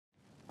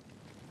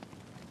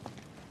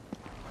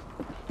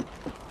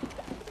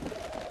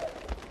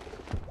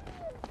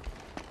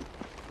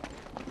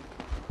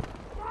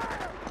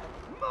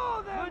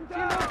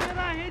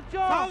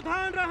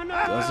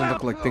Doesn't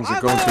look like things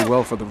are going too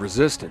well for the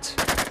resistance.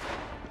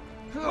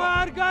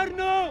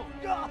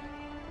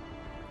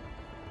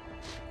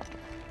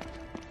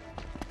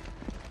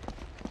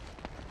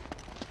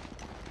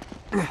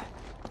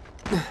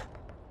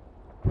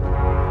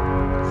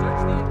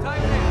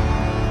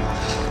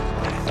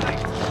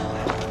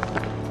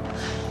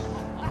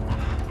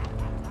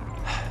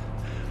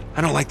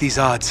 I don't like these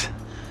odds.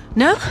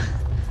 No?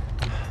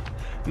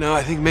 No,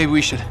 I think maybe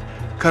we should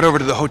cut over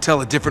to the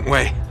hotel a different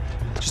way.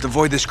 Just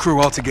avoid this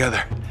crew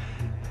altogether.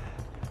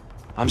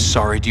 I'm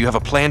sorry, do you have a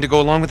plan to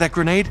go along with that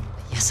grenade?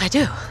 Yes, I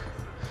do.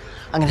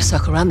 I'm gonna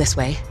circle around this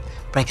way,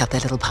 break up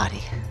their little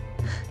party.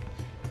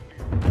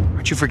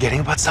 Aren't you forgetting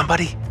about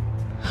somebody?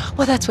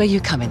 Well, that's where you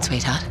come in,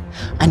 sweetheart.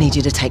 I need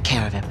you to take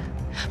care of him.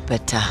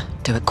 But,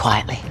 do it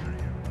quietly.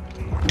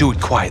 Do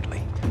it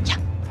quietly. Yeah.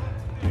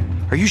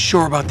 Are you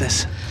sure about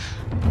this?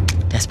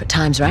 Desperate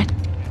times, right?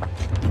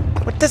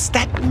 What does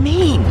that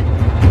mean?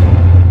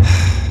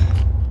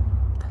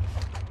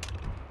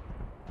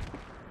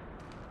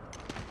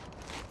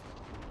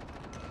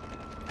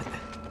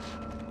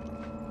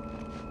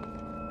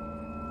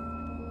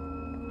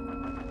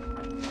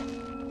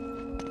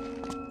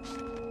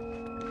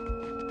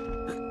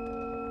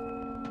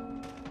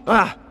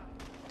 Ah!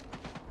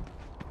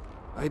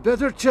 I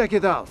better check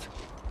it out.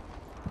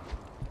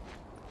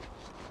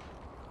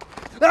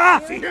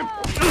 Ah! See him!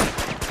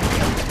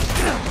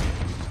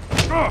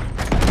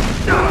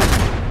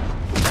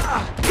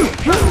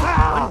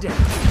 One down.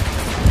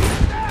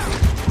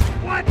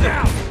 One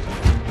down!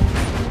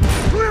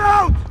 Clear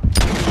out!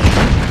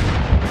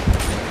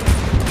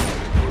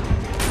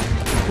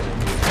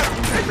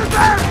 It's a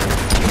bear!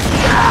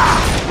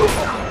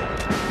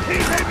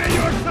 Keep him in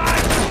your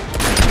sight!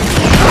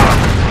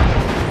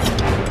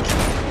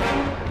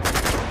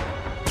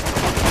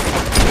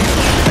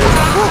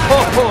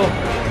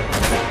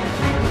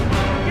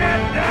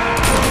 Get down!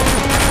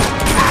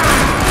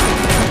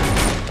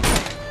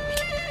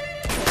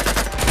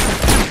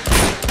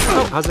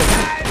 Oh, how's it?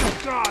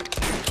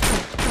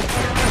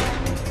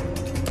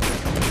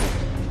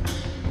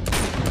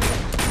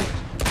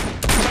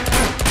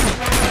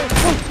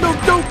 Oh, no,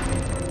 don't!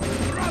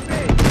 Drop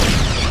it!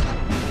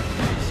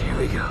 Here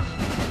we go.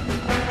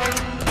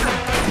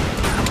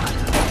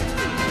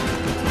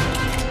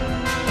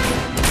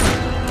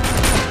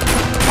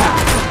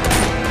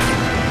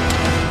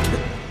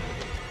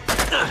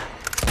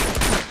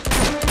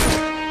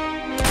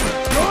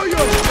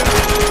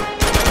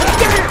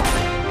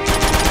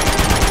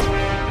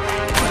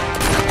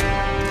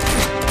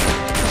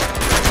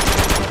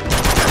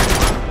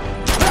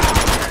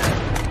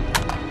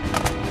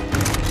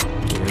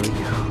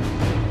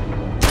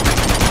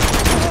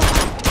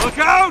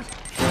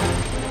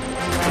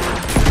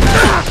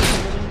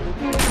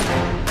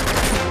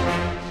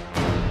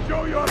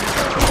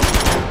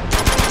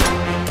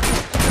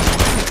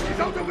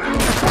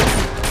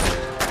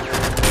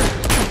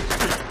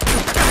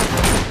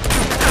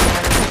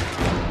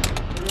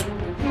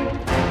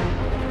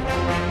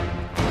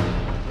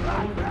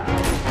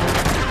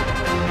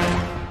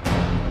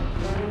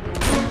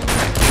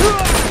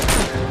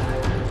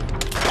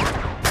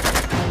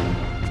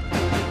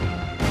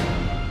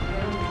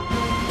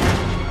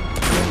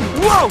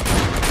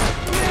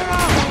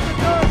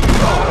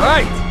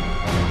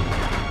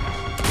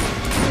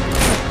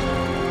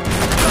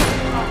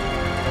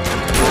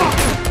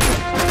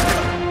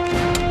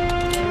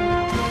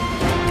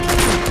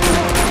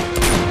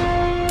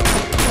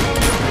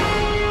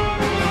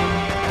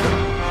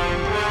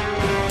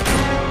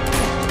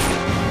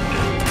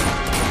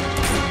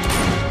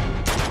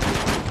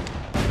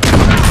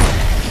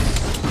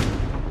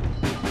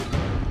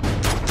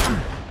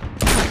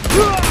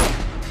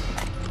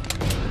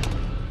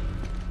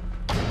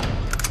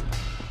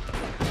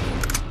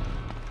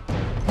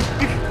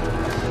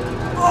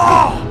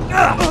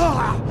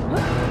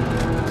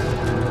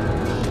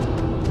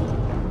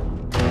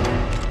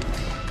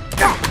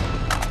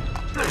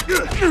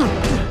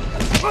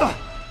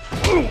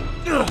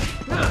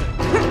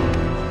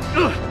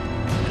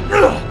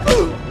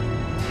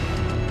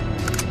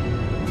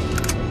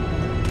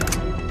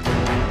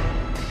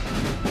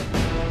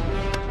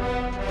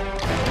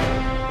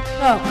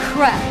 Oh,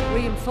 crap.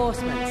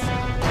 Reinforcements.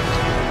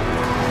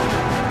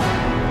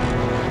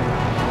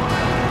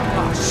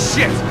 Oh,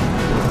 shit!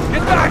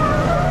 Get back!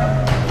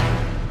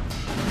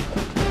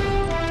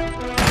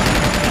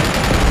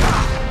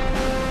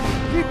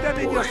 Keep them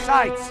in your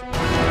sights!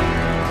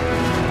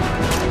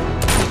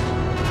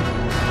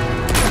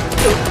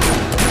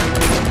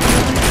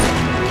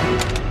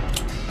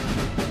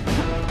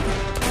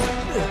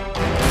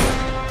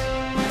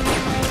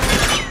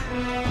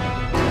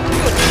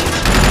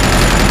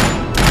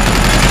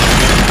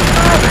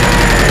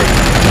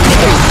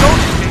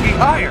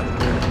 Higher!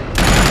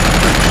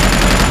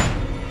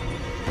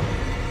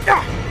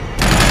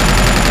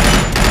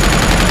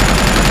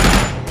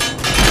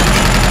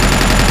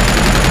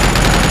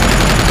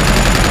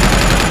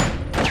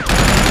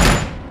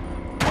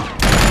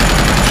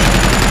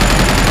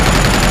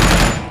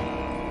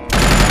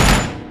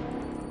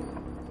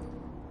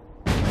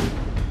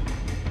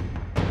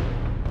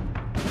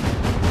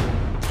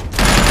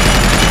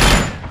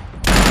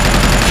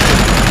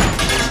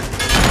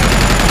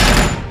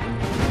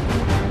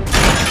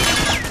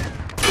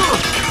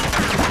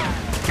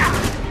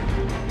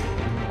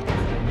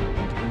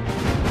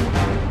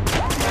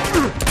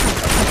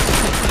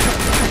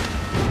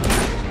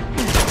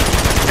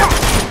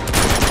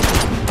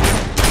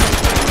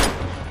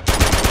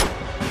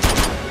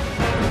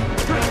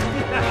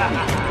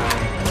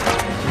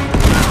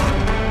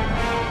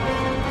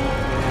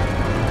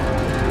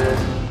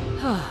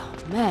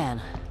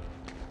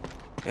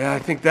 Yeah, I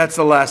think that's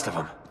the last of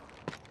them.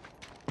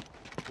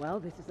 Well,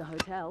 this is the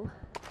hotel.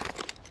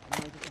 Now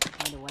we just have to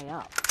find a way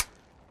up.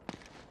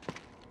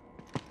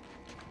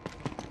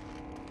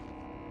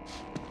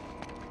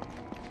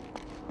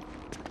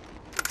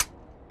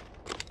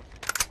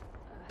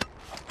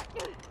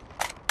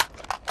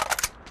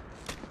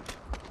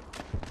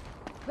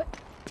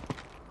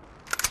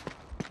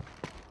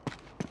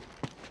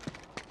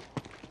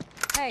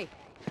 Hey,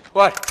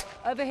 What?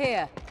 over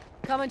here.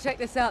 Come and check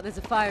this out. There's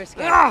a fire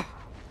escape. Ah!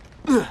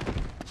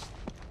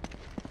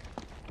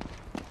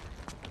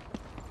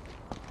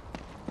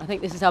 I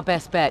think this is our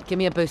best bet. Give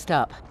me a boost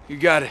up. You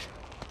got it.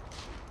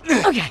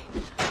 Okay.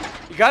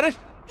 You got it?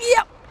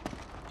 Yep.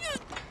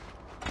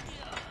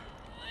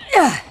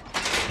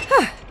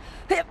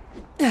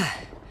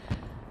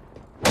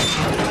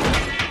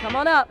 Come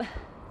on up.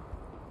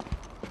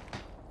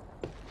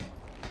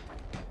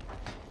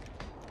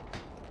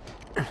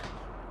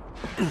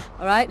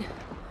 All right.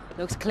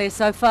 Looks clear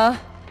so far.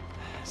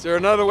 Is there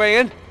another way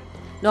in?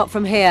 Not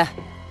from here.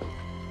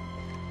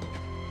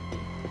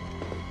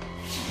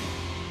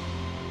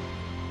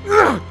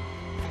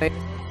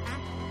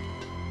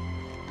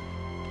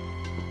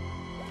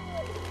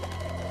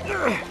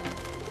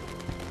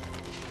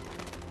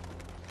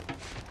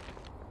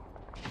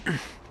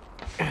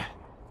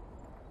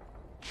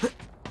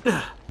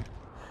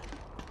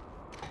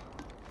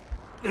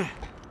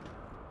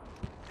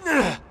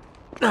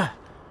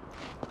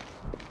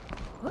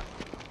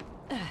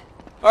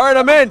 All right,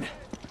 I'm in.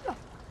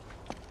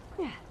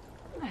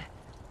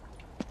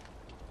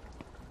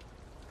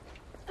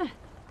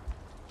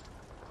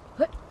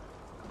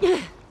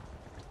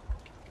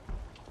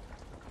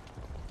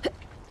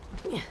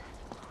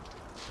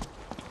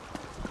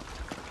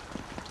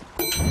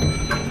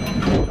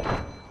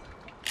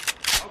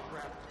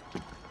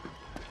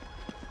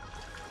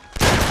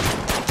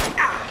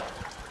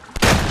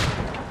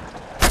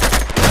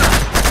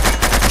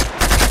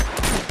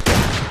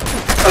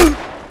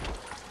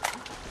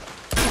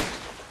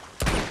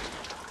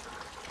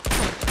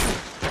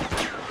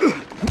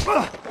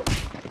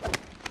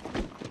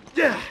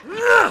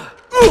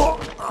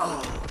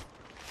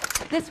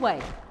 This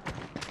way.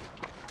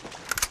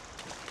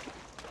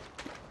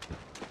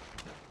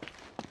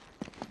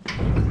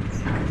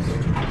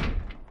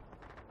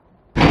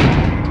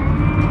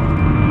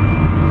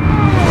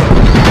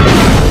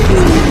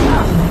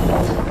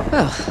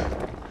 Well,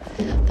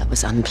 that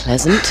was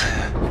unpleasant.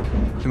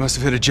 You must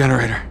have hit a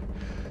generator.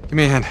 Give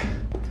me a hand.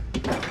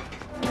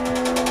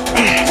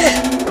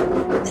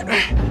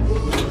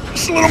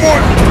 Just a little more.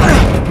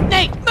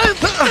 Nate, move!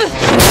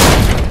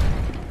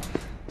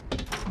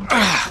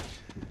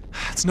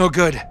 It's no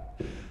good.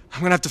 I'm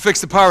gonna have to fix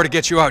the power to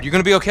get you out. You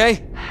gonna be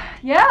okay?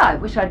 Yeah, I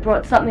wish I'd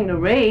brought something to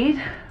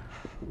read.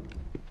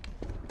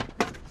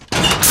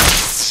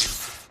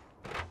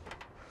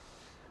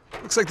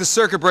 Looks like the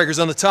circuit breaker's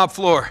on the top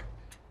floor.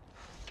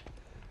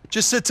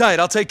 Just sit tight,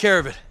 I'll take care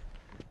of it.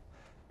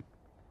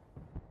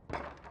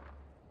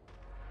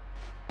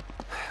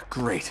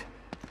 Great.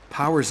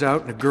 Power's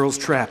out and the girl's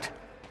trapped.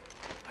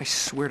 I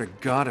swear to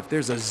God, if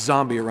there's a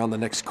zombie around the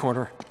next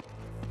corner.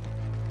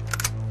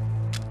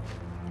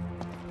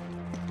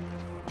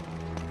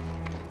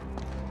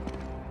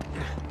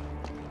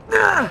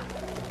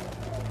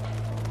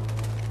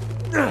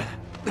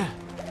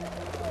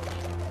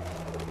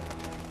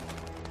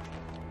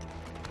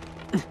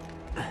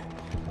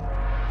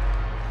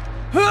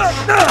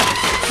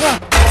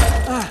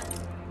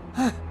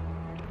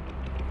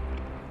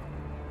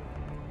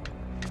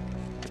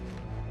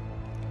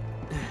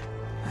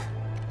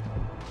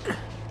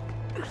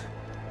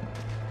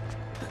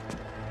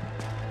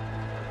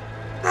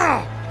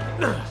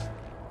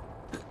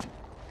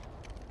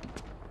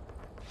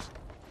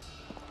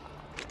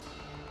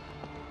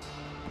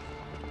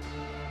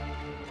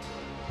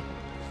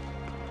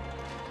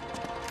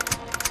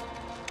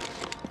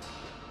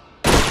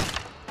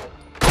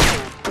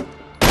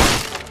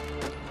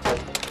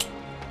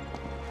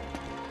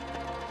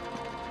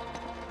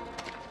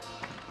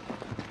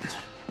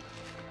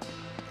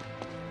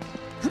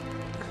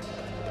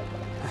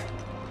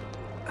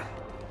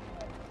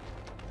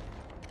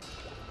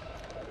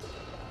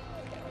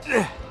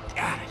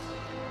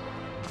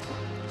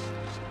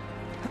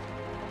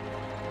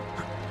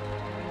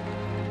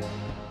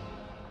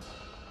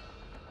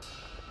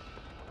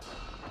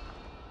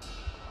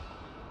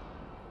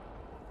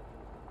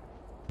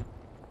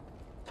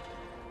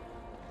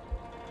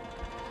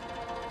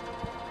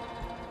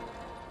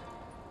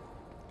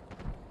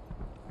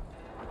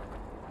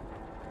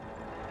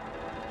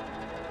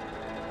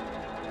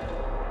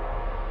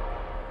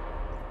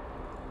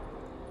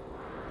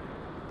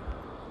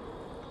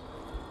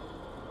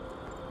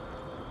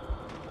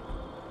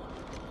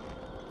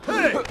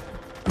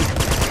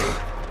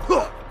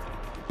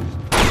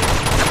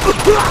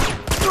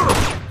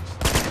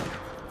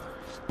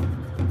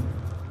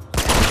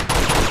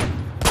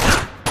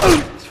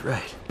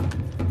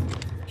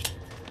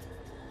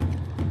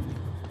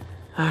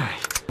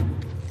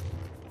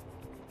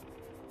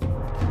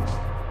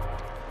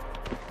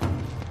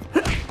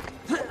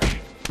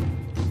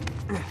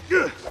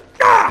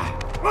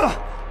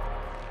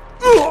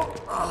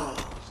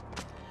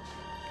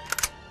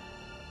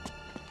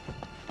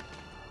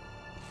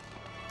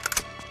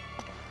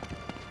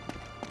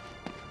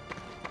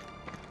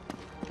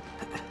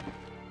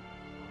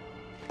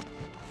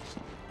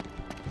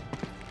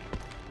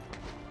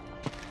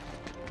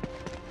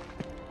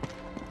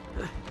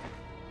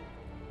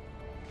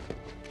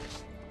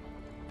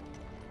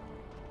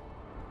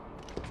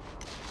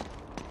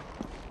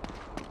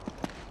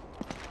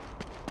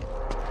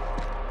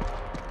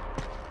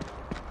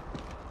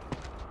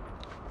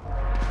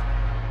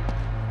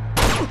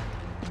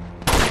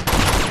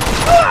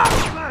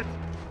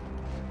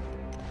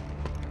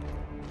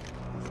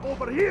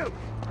 healed!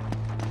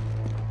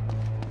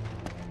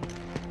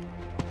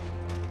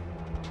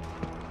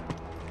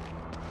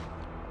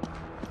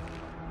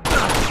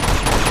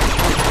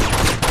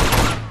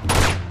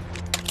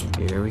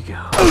 Here we go.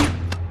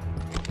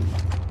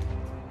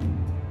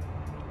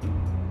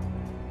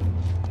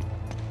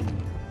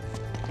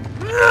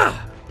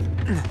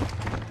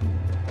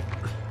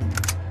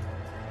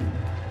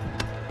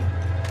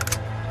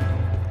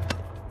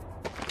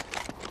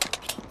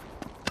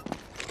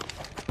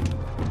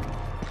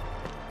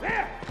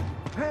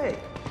 Hey!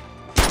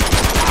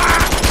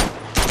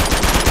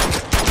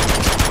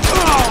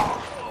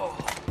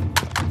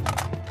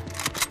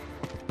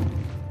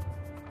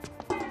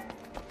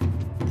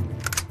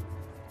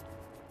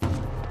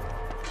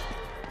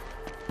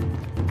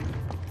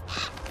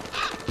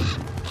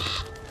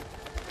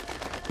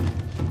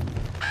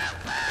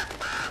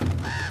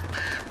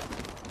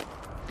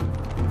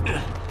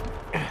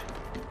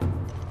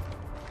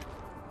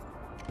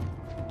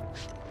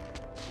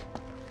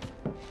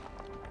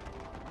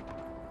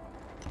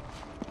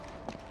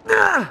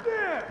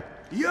 There!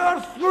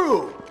 You're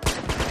through!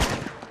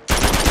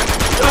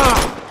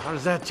 How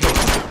does that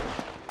taste?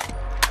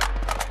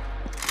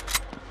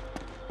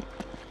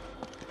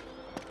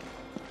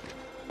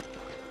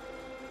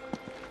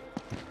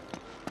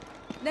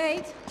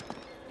 Nate?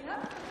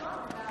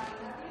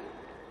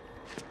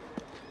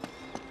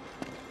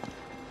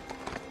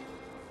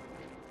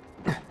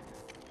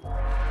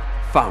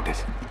 Found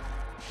it.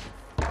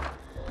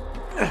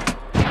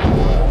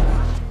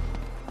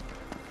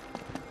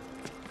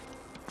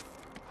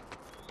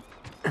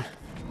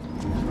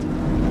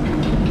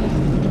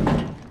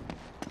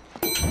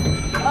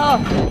 Oh,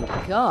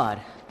 thank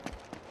God.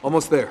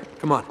 Almost there.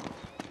 Come on.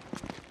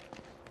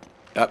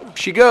 Up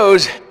she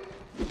goes.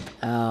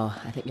 Oh,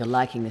 I think you're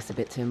liking this a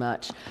bit too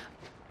much.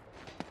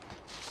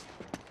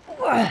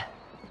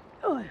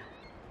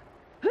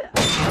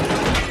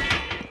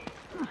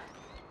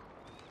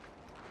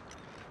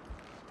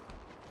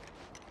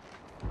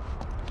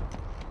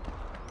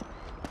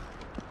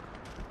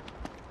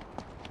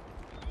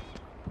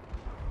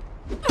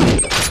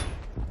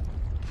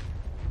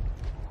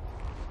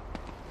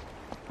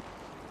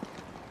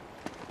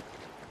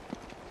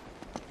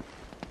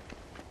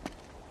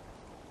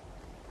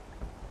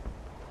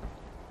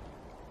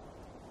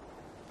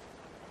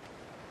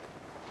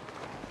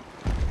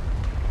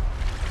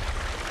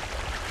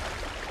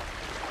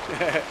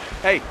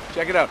 Hey,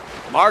 check it out.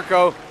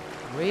 Marco.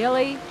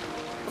 Really?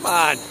 Come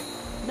on.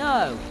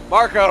 No.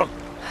 Marco.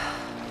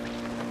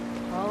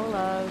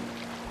 Polo.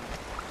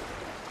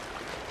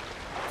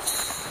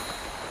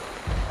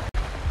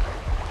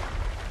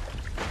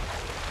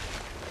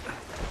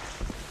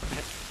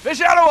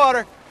 Fish out of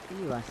water.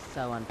 You are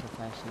so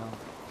unprofessional.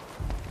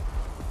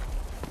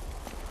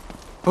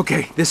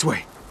 Okay, this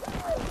way.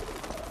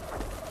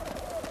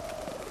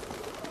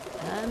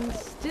 And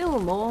still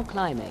more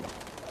climbing.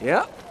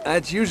 Yeah,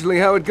 that's usually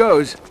how it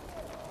goes.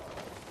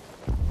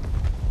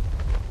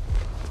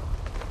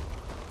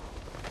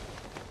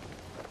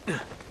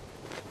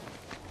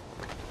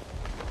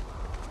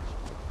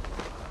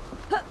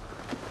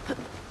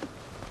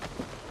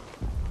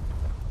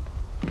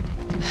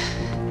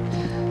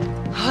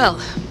 Well,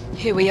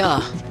 here we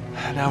are.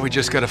 Now we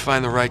just gotta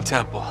find the right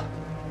temple.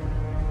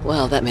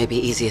 Well, that may be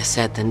easier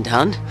said than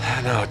done.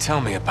 No,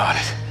 tell me about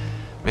it.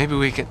 Maybe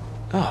we can...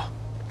 Oh,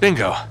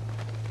 bingo.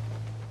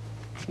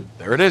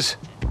 There it is.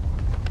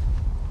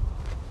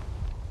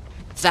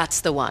 That's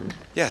the one.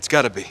 Yeah, it's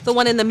gotta be. The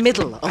one in the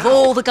middle of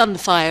all the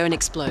gunfire and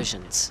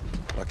explosions.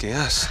 Lucky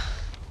us.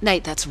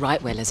 Nate, that's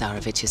right where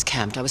Lazarevich is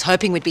camped. I was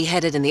hoping we'd be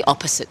headed in the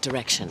opposite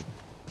direction.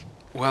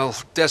 Well,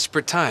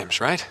 desperate times,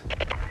 right?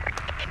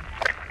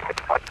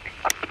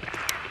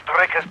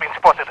 Drake has been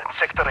spotted in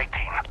Sector 18.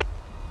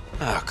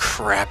 Oh,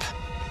 crap.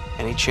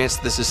 Any chance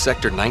this is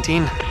Sector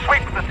 19?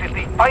 Sweep the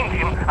city, find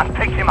him, and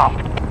take him out.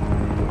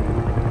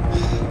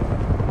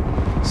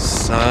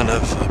 Son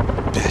of a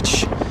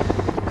bitch.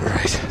 All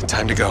right,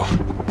 time to go.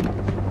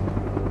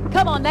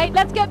 Come on, Nate,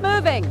 let's get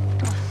moving!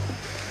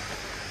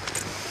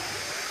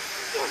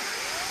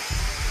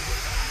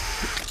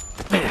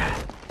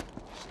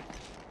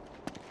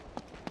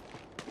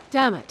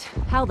 Damn it.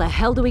 How the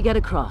hell do we get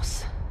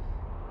across?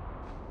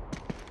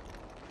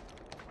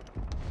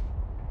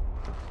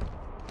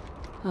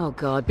 Oh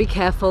God, be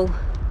careful.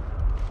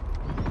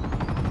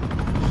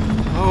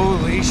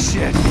 Holy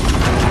shit.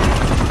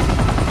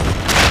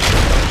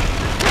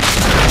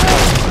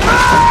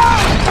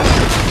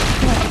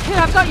 Here,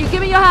 I've got you.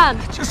 Give me your hand.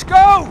 Just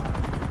go!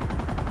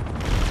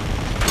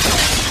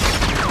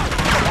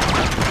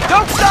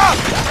 Don't stop!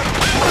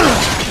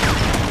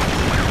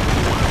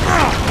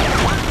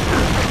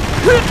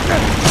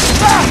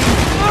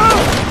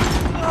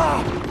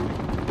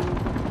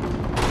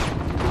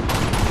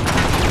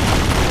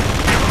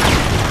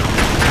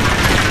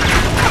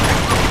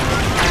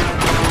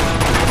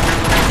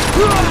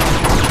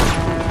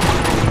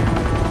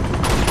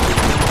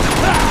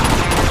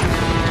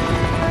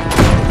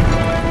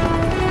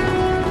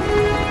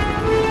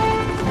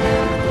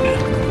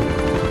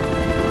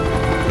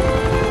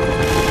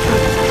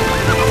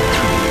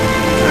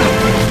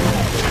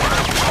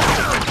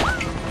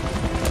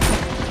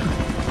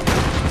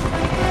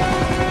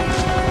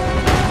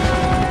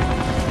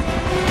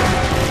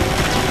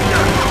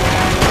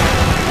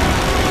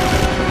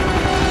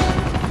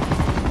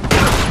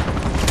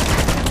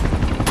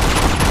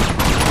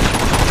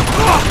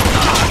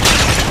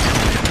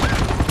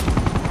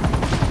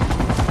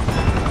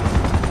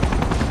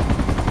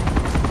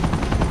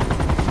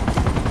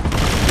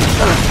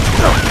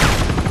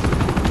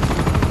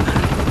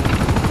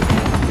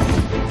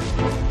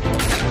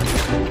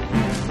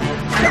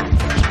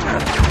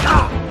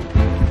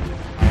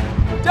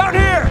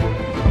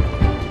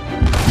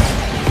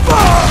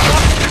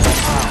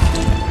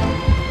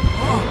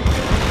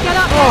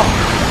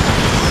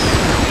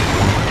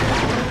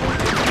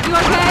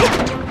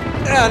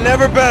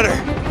 never better.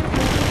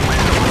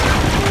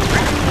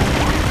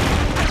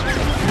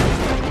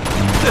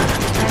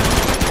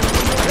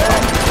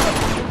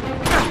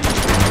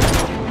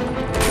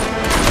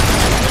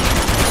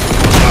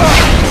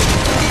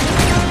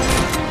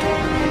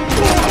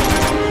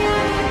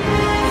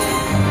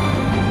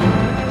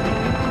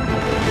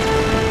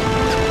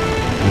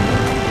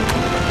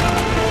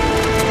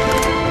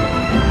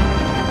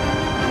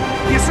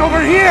 He's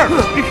over here!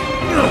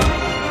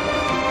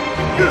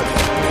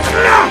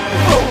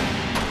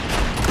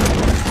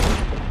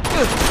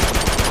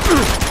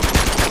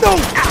 No!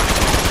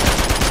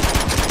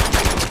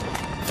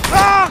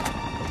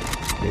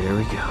 There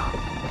we go.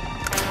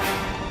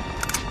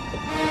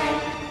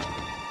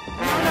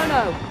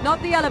 No,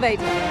 not the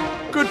elevator.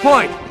 Good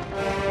point.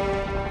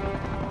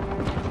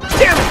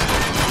 Damn it!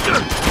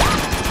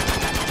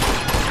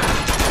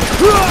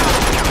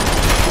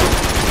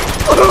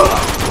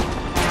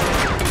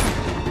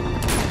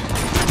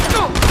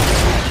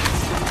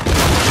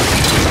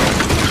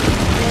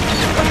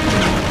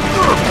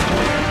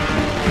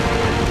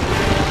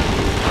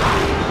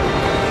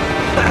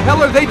 What the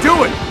hell are they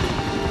doing?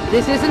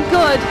 This isn't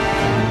good.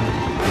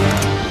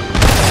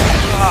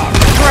 Oh,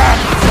 crap!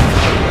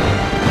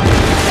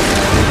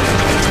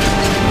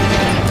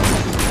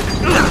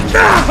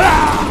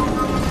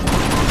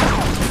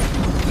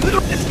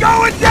 It's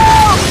going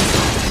down!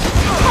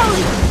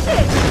 Holy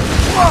shit!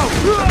 Whoa!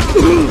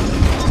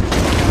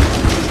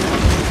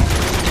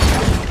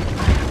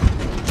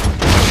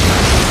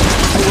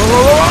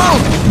 Whoa!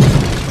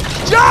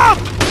 Jump!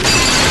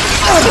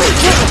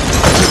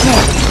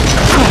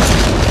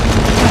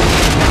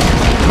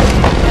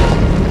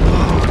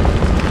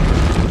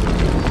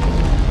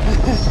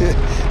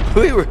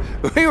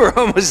 we were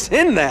almost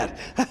in that.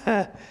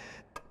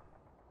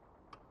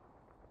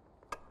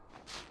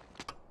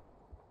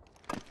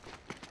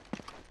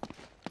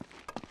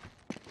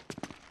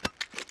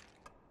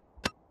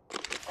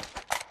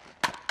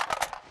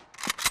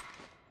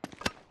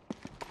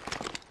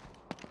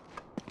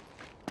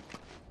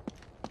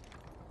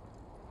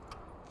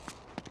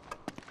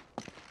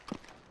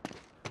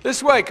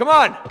 This way, come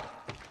on!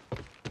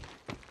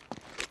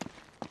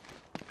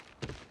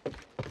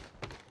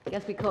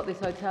 Guess we caught this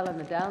hotel in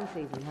the down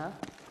season, huh?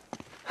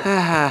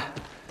 Haha.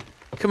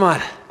 Come on.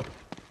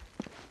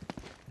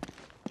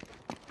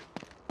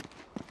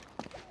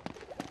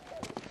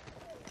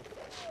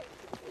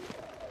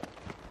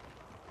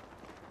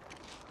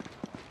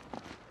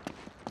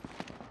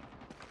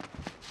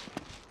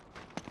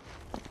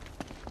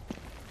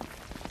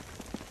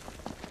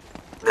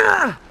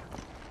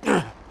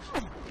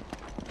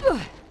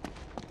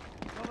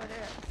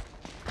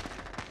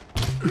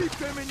 Keep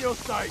them in your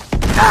sight!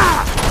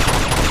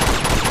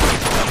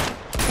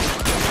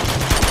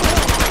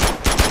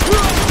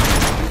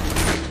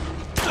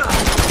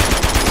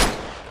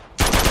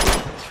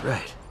 That's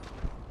right.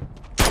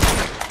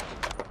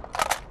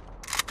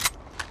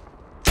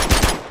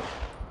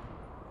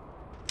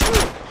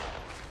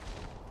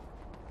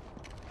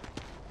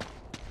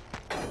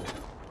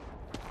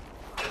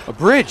 A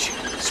bridge.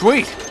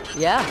 Sweet.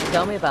 Yeah,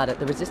 tell me about it.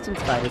 The resistance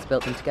fighters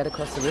built them to get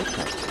across the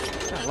rooftop.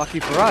 Yeah, lucky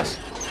for us.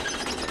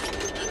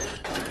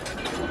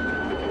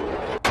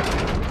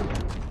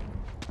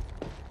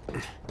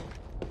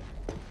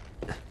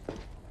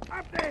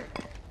 Up there!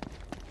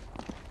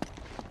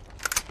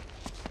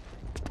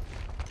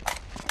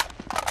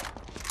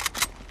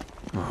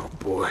 Oh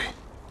boy.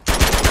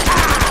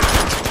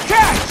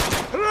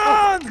 Catch!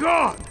 Long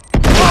gone!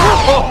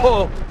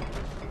 Oh!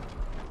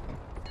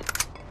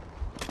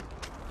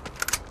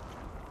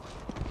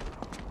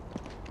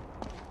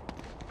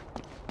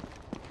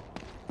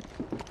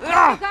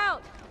 Look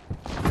out!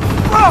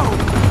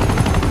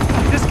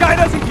 Whoa! This guy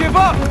doesn't give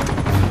up!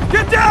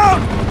 Get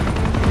down!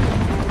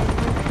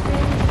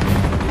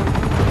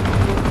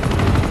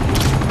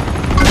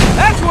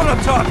 That's what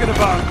I'm talking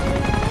about!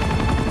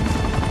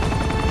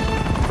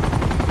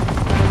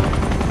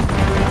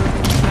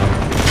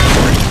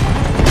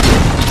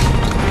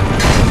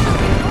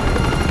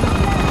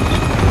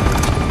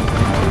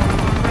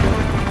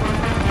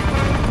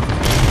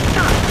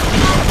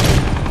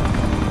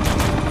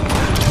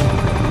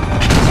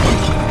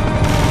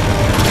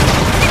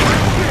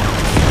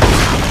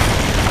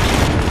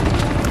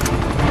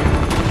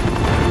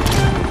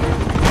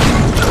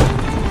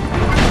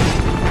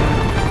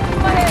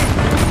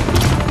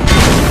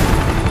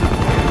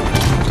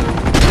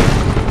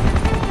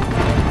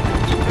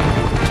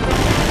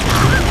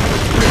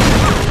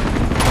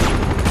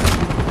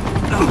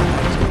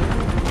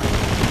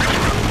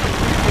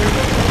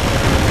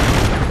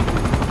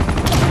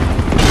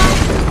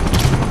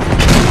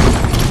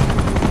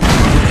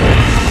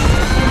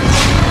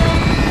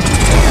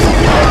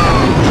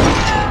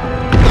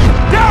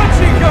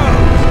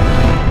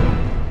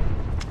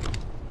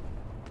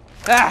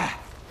 Ah!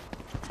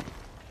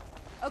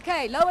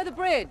 Okay, lower the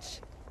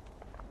bridge.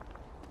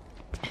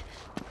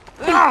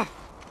 Ah!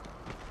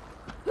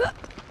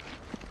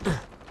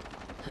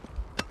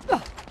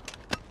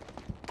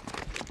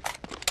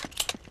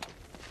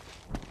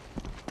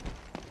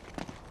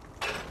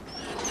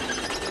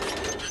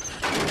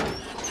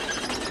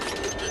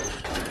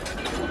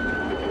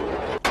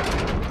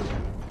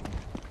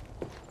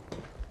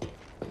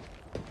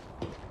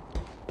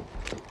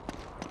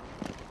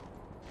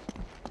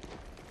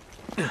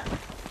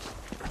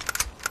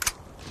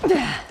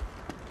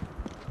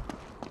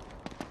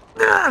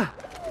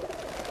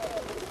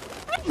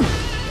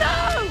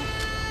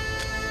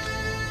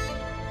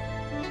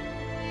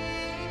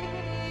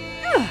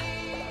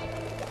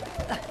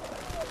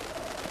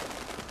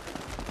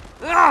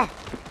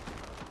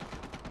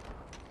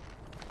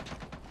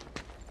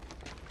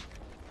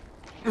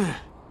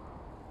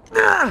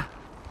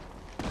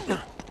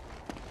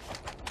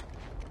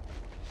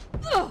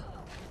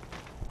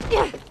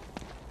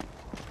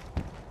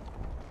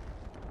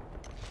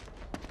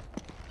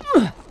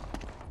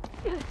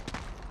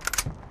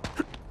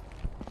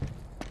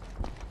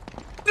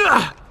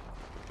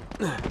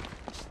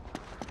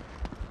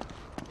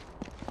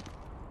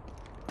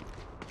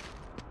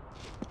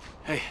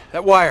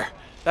 That wire.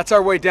 That's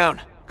our way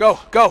down. Go,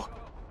 go!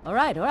 All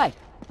right, all right.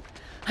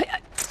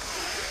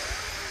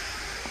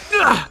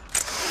 No,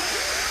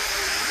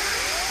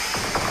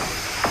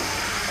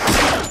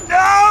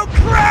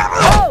 crap!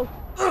 Oh!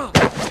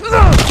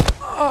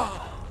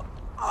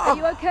 Are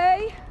you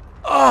okay?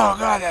 Oh,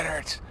 God, that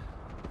hurts.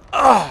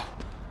 Oh.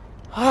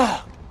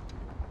 Oh.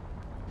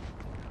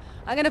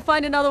 I'm gonna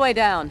find another way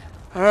down.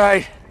 All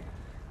right.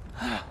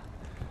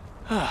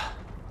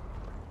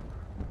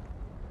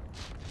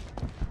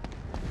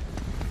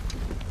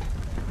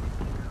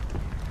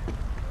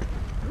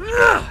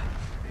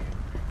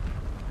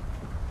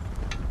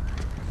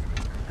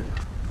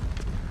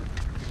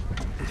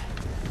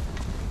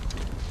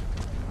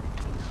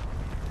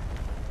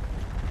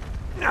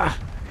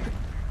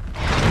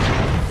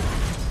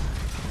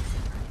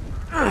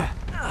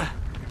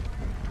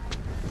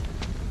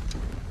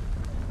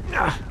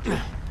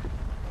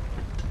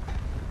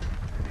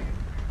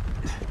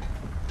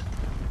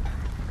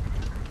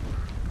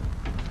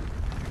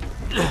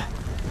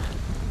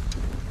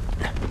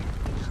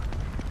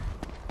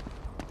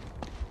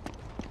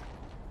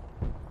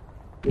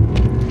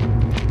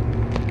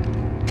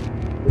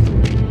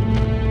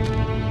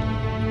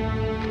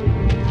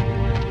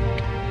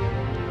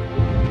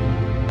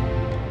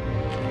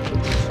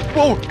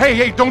 Whoa,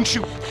 hey, don't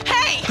shoot.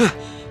 Hey!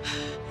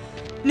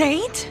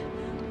 Nate?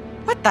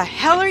 What the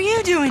hell are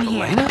you doing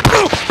here? Elena?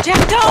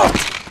 Jeff, don't!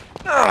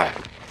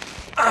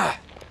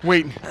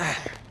 Wait,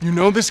 you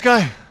know this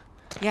guy?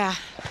 Yeah.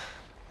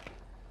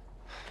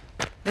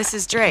 This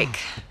is Drake.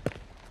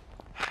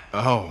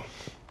 Oh.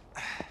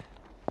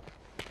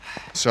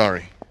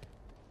 Sorry.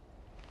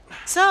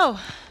 So,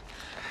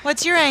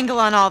 what's your angle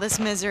on all this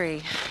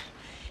misery?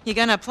 You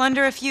gonna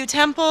plunder a few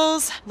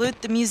temples,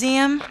 loot the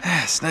museum?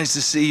 It's nice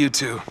to see you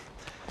two.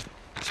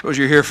 Suppose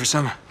you're here for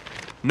some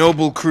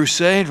noble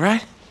crusade,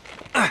 right?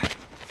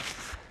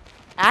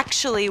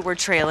 Actually, we're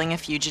trailing a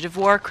fugitive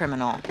war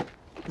criminal.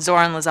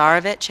 Zoran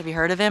Lazarevic, have you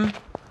heard of him?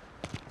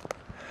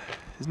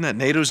 Isn't that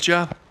NATO's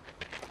job?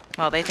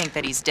 Well, they think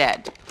that he's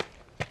dead.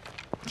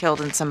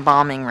 Killed in some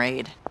bombing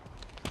raid.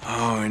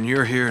 Oh, and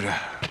you're here to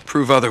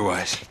prove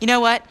otherwise. You know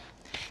what?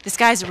 This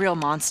guy's a real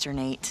monster,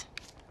 Nate.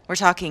 We're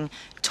talking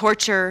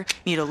torture,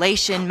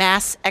 mutilation,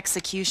 mass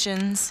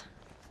executions.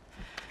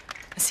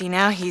 See,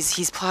 now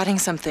he's plotting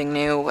something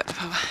new.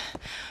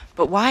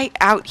 But why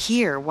out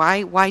here?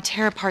 Why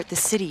tear apart the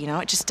city, you know?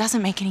 It just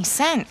doesn't make any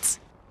sense.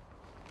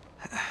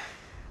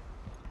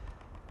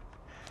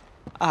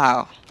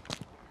 Oh.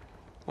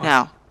 What?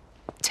 No.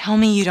 Tell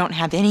me you don't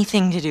have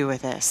anything to do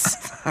with this.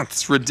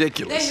 That's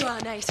ridiculous. There you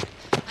are, Nate.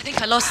 I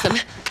think I lost them.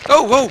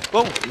 Oh,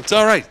 whoa. It's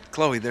all right,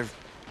 Chloe. They're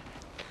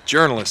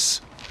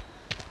journalists.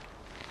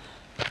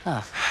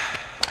 Oh.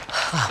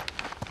 Well,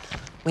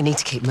 we need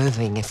to keep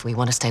moving if we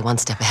want to stay one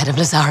step ahead of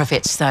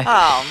Lazarevic, so...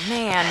 Oh,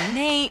 man,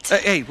 Nate.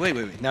 Hey,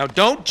 wait. Now,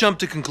 don't jump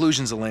to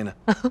conclusions, Elena.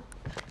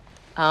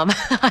 I'm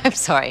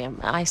sorry, am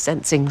I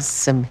sensing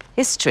some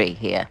history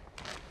here?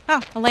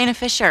 Oh, Elena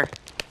Fisher.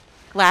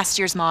 Last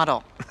year's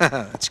model.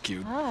 That's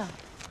cute. Oh.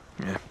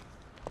 Yeah.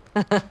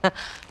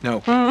 No.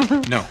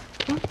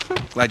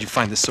 Glad you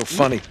find this so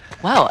funny.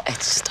 Well,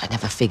 it's just I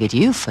never figured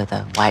you for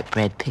the white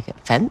bread picket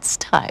fence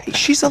type.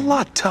 She's a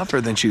lot tougher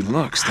than she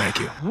looks, thank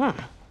you.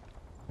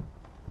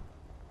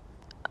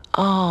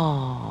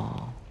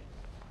 Oh.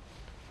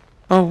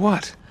 Oh,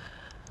 what?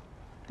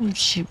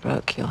 She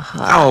broke your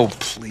heart. Oh,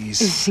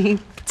 please. She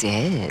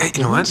did, Hey,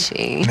 you know what?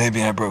 she?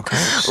 Maybe I broke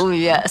hers. Oh,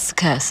 yes,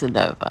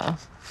 Casanova.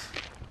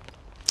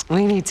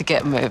 We need to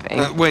get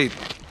moving. Wait.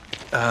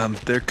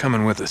 They're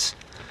coming with us.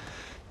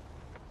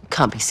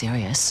 Can't be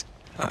serious.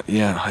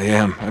 Yeah, I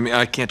am. I mean,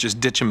 I can't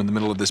just ditch them in the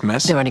middle of this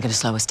mess. They're only going to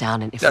slow us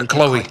down, and if we get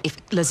Chloe. caught,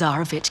 if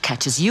Lazarevic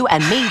catches you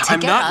and me together... I'm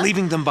not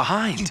leaving them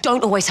behind. You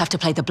don't always have to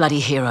play the bloody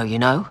hero, you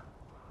know?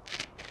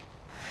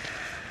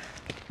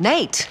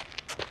 Nate!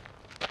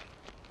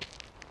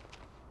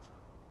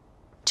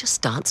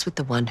 Just dance with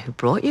the one who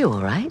brought you,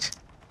 all right?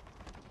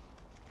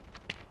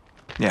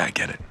 Yeah, I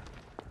get it.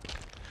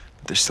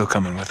 But they're still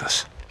coming with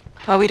us.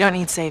 Well, we don't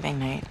need saving,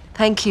 Nate.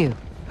 Thank you.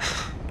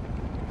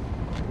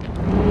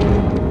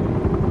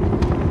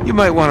 You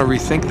might want to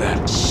rethink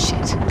that.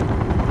 Shit.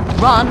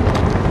 Run!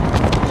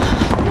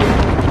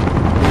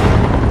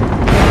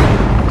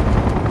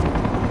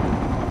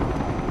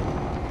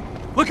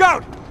 Look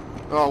out!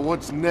 Oh,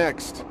 what's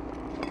next?